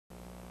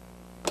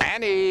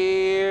And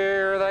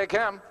here they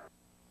come.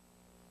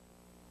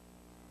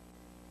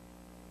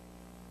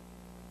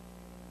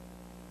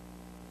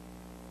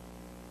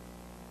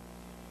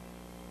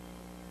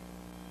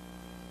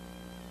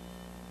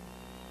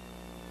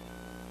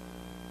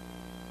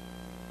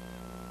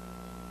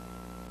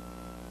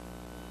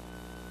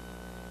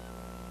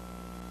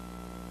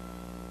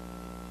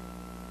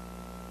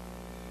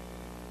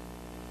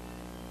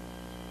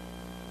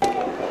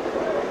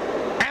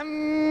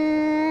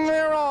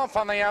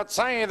 On the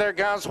outside, there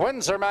goes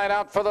Windsor Might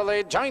out for the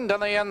lead. Joined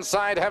on the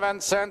inside, Heaven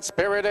Sent.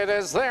 Spirited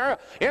is there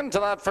into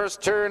that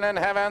first turn, and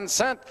Heaven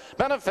Sent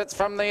benefits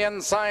from the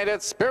inside.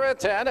 It's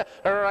Spirited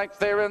right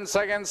there in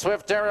second.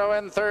 Swift Arrow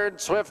in third.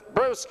 Swift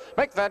Bruce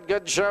make that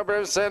good show.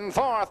 Bruce in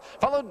fourth,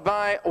 followed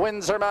by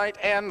Windsor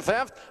Might in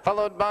fifth,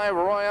 followed by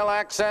Royal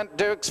Accent.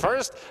 Dukes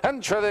first,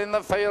 and treading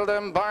the field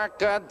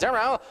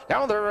Embarcadero.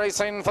 Now they're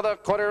racing for the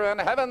quarter,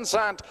 and Heaven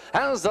Sent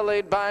has the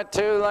lead by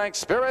 2 lengths.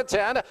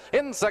 Spirited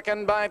in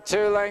second by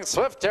 2 lengths.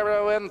 Swift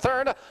Arrow in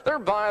third. They're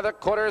by the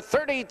quarter,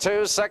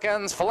 32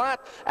 seconds flat,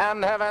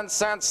 and Heaven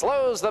Sent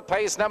slows the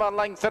pace now a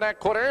length and a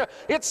quarter.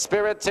 It's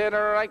Spirited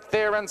right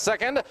there in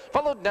second,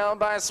 followed now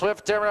by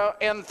Swift Arrow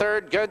in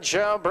third. Good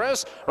show,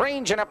 Bruce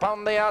ranging up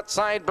on the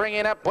outside,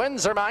 bringing up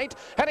Windsor Might,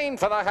 heading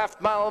for the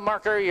half-mile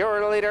marker.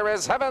 Your leader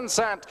is Heaven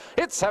Sent.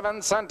 It's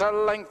Heaven Sent a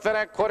length and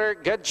a quarter.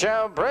 Good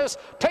show, Bruce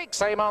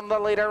takes aim on the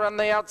leader on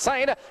the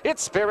outside.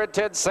 It's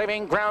Spirited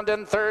saving ground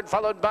in third,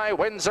 followed by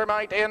Windsor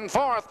Might in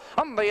fourth.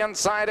 On the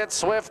inside, it's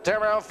Swift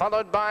Arrow,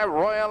 followed by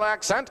Royal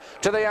Accent.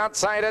 To the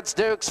outside, it's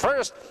Dukes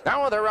first.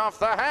 Now they're off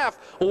the half.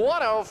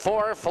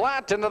 104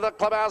 flat into the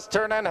clubhouse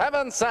turn, and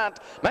Heaven Sent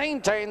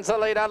maintains the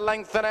lead a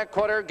length and a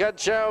quarter. Good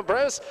show,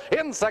 Bruce.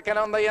 In second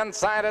on the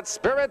inside, it's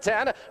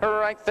Spirited.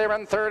 Right there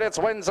in third, it's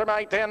Windsor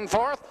Might in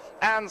fourth.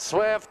 And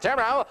Swift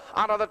Arrow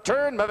out of the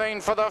turn, moving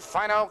for the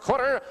final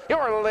quarter.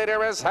 Your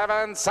leader is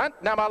Heaven Sent.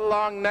 Now a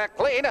long neck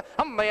lead.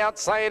 On the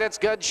outside, it's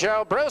Good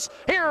Show, Bruce.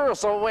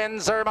 Here's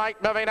Windsor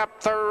Might moving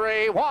up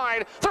 3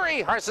 wide.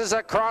 3 horses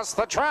across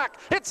the track.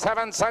 It's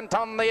Heaven Sent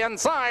on the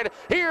inside.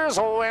 Here's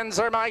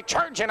Windsor Might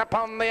charging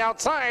upon the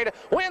outside.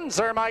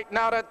 Windsor Might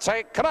now to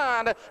take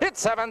command.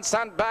 It's Heaven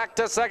Sent back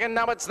to second.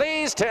 Now it's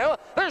these two.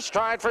 They're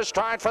stride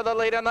for the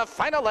lead in the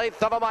final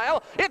 1/8 of a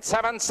mile. It's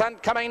Heaven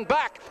Sent coming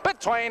back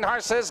between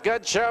horses.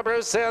 Good Show,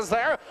 Bruce is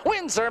there.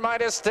 Windsor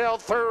Might is still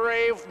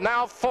 3,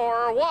 now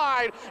 4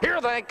 wide.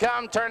 Here they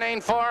come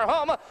turning for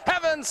home.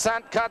 Heaven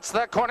Sent cuts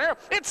the corner.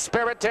 It's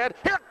Spirited.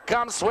 Here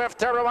comes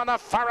Swift Arrow on the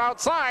far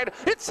outside.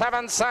 It's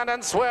Heaven Sent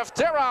and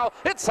Swift Arrow.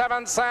 It's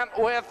Heaven Sent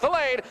with the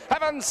lead.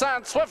 Heaven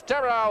Sent, Swift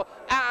Arrow,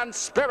 and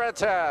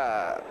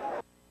Spirited.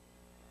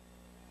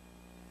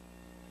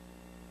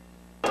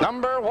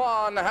 Number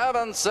 1,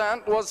 Heaven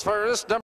Sent was first.